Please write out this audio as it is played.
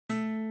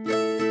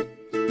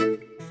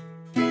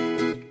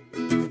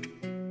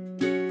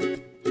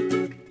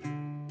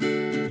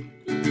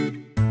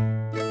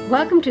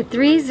Welcome to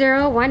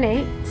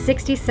 3018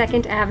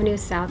 62nd Avenue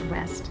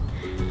Southwest.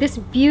 This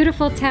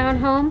beautiful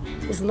townhome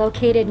is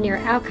located near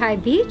Alki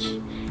Beach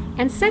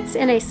and sits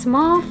in a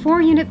small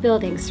 4-unit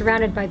building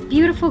surrounded by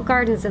beautiful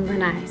gardens and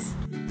lanais.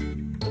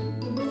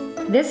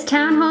 This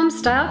townhome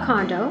style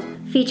condo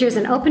features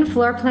an open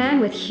floor plan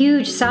with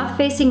huge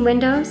south-facing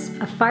windows,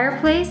 a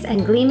fireplace,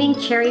 and gleaming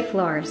cherry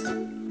floors.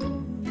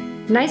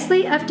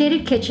 Nicely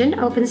updated kitchen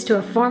opens to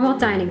a formal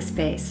dining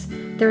space.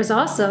 There is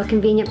also a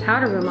convenient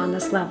powder room on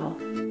this level.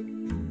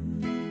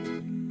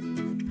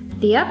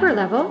 The upper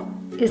level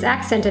is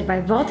accented by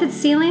vaulted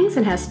ceilings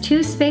and has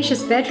 2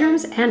 spacious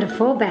bedrooms and a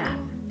full bath.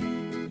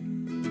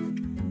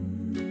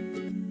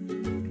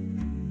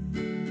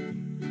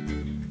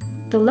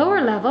 The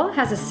lower level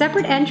has a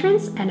separate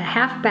entrance and a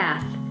half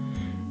bath.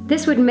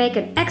 This would make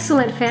an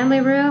excellent family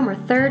room or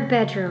 3rd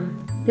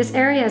bedroom. This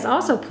area is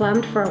also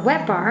plumbed for a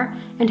wet bar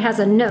and has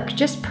a nook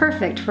just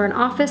perfect for an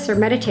office or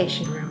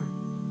meditation room.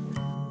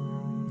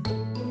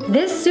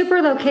 This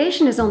super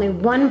location is only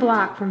 1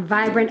 block from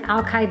vibrant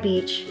Alki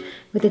Beach,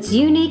 with its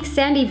unique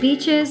sandy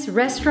beaches,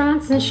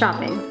 restaurants, and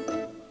shopping.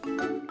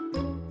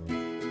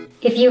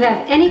 If you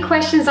have any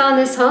questions on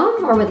this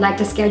home or would like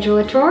to schedule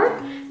a tour,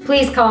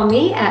 please call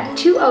me at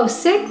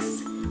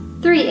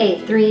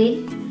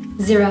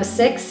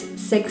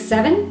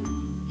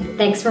 206-383-0667, and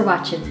thanks for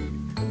watching.